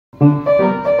Okay,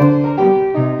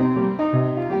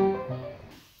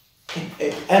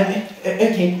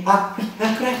 could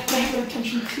I have your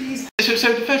attention, please?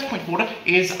 So the first point of order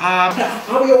is,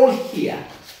 are we all here?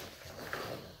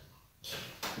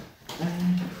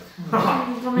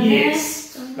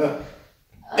 Yes.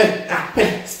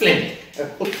 Splendid.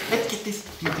 Let's get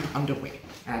this meeting underway.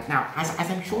 Now, as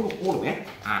I'm sure you're all aware,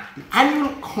 the annual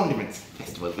Condiments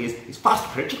Festival is fast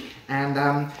approaching, and,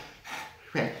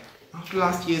 well, after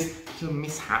last year's little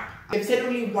mishap, they've said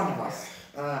only one of us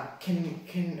only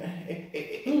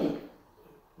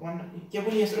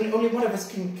one of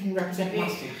us can represent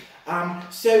Mustard.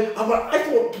 So what I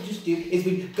thought we could just do is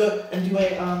we'd go and do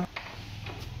a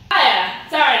Hiya!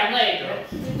 Sorry I'm late.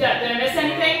 Did I miss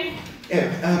anything?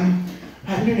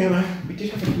 No, we did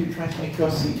have a few try to make your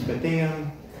seat, but they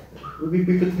we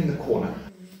put them in the corner.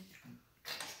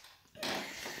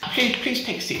 Please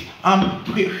take a seat.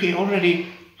 We already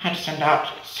had to send out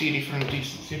CD for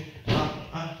indecency.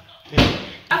 I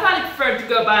thought I preferred to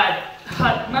go by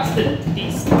hot mustard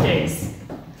these days.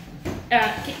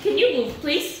 Can you move,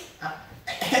 please?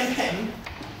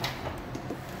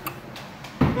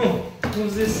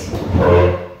 Who's this?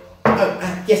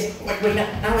 Yes, wait, now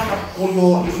I have all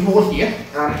your here.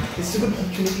 This is a good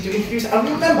opportunity to introduce our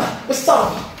new member,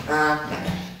 Mustard.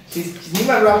 She's a new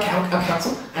member of our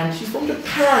council, and she's from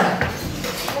Japan.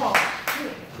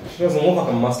 She doesn't look like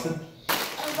a mustard.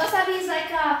 Wasabi is like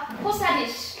a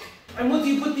horseradish. And what do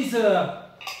you put this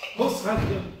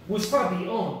wasabi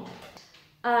on?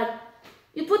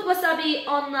 You put wasabi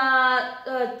on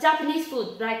Japanese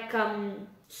food like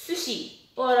sushi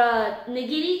or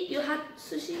nigiri. You had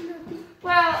sushi?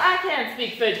 Well, I can't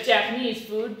speak for Japanese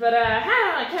food, but I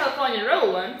had on a California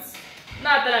roll once.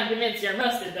 Not that I'm convinced you're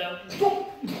mustard, though.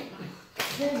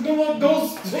 Don't go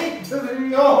straight to the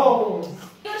nose!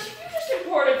 You just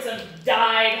imported some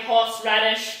dyed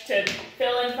horseradish to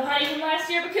fill in the honey from last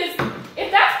year, because if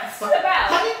that's what it's about...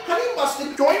 Honey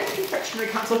Mustard joined the confectionery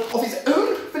council of his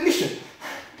own volition.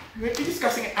 We'll be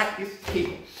discussing it at this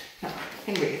table. Now,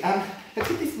 anyway, let's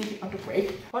get this meeting underway.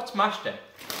 What's mustard?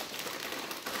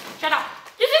 Shut up!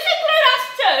 Does this include us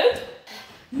too?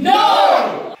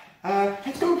 No!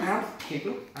 Let's go around the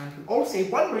table and we'll all say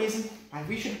one reason why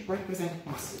we should represent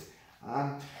Mustard.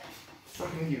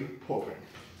 Starting with you, Paul.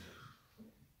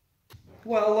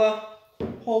 Well,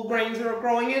 whole grains are a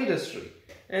growing industry,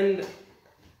 and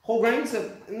whole grains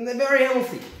they're very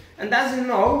healthy. And as you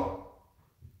know,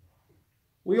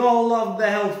 we all love the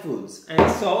health foods.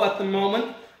 And so at the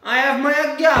moment, I have my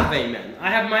agave man.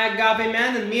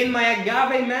 And me and my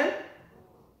agave man,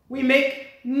 we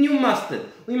make new mustard.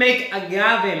 We make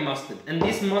agave mustard, and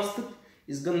this mustard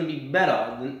is gonna be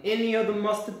better than any other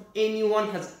mustard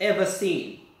anyone has ever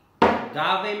seen.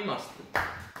 Agave mustard.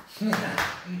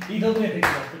 You don't need to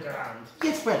look around.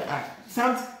 Yes, well,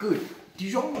 sounds good.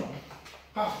 Dijon.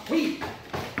 Wait.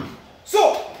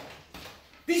 So,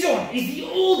 Dijon is the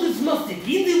oldest mustard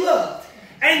in the world,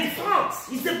 and France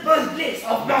is the birthplace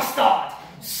of mustard.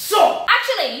 So,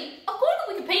 Actually, according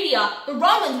to Wikipedia, the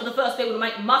Romans were the first people to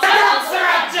make mustard.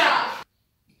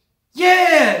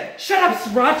 Yeah! Shut up,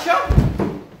 Sriracha!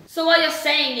 So what you're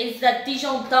saying is that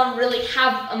Dijon don't really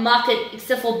have a market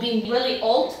except for being really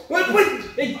old?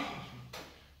 wait.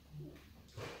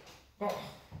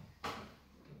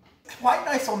 Quite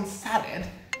nice on salad.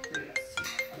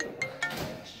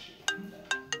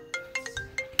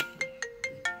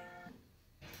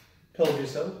 Told you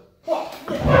so. What?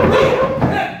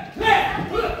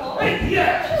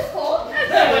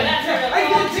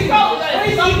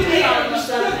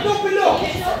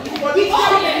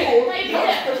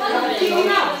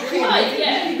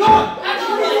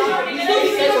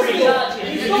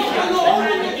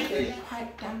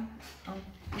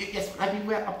 Yes, I mean,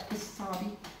 we're up to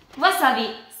wasabi.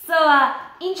 Wasabi. So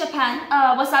in Japan,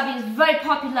 wasabi is very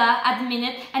popular at the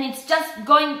minute, and it's just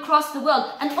going across the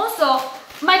world. And also,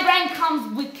 my brand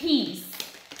comes with peas.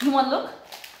 You want to look?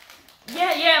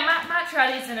 Yeah, might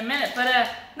try these in a minute, but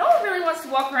no one really wants to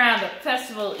walk around the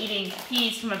festival eating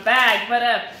peas from a bag,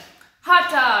 but hot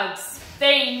dogs,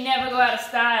 they never go out of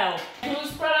style.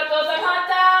 Whose product goes on hot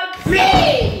dogs?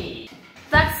 Me!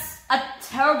 That's a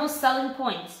terrible selling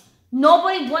point.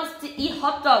 Nobody wants to eat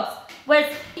hot dogs.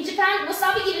 Whereas in Japan,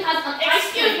 wasabi even has an ice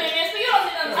Excuse cream. me, miss, but you don't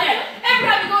understand. Every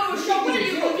time you go to a show, where do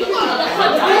you go? You go to the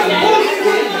hot dog stand.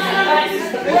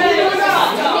 Where do the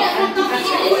hot dog?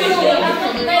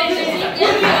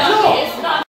 It's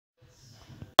not.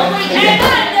 And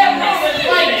I never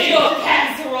liked your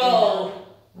casserole.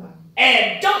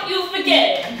 And don't you forget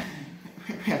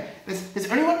it. There's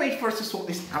only one way for us to sort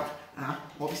this out.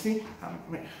 Obviously,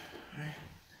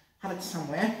 have it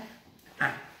somewhere.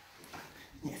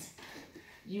 Yes.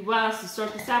 you want us to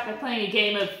sort this out by playing a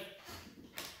game of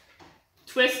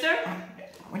Twister?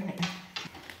 Wait a minute.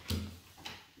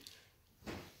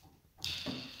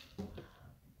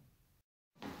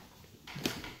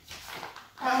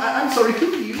 I'm sorry,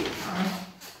 who are you? I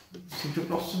seem to have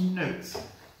lost some notes.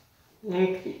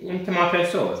 Tomato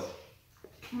sauce.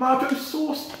 Tomato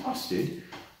sauce mustard?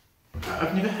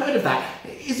 I've never heard of that.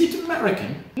 Is it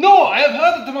American? No, I have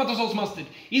heard of tomato sauce mustard.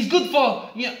 It's good for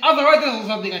arthritis or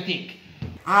something, I think.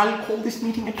 I'll call this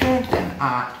meeting adjourned then.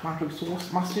 Tomato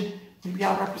sauce mustard will be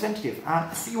our representative.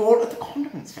 See you all at the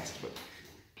Condiments Festival.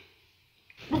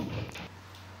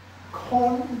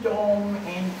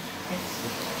 Condiment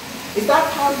Festival. Is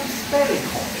that how you spell it,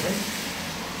 condiment?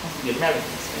 That's the American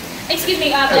spelling. Excuse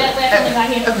me, we're coming back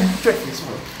here. Dreadfully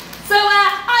sorry. So,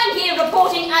 I'm here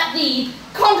reporting at the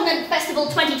Condiment Festival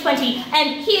 2020,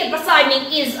 and here beside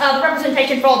me is the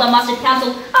representation for the Mustard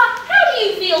Council. How do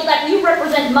you feel that you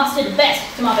represent mustard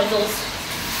best, tomato sauce?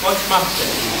 What's mustard?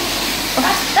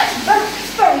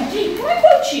 That's very deep. Can I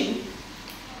quote you?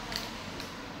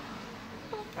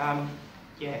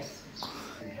 Yes.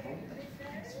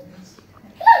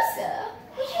 Hello, sir.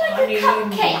 Would you like Honey a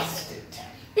cupcake? mustard.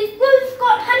 They've both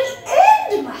got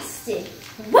honey and mustard.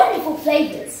 Wonderful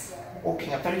flavours.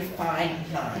 Walking a very fine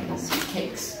line, sweet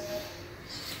cakes.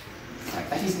 Right,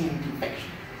 that is near perfection.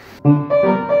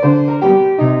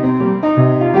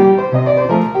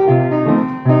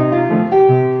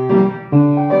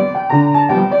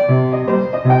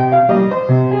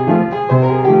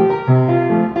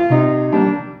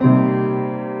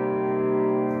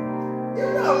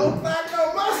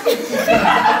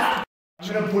 I'm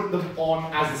gonna put them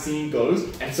on as the scene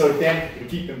goes, and so then we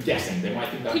keep them guessing. They might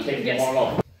think I'm taking them all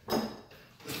off.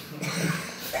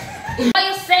 What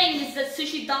you're saying is that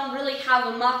sushi don't really have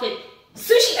a market.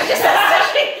 Sushi! I just said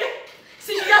sushi!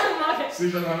 Sushi doesn't market.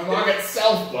 Sushi on the market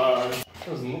self-burn.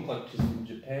 Doesn't look like just in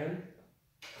Japan.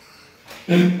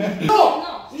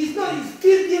 No. He's not, he's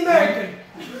still the American.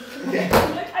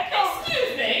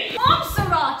 Excuse me? I'm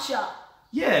sriracha.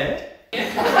 Yeah.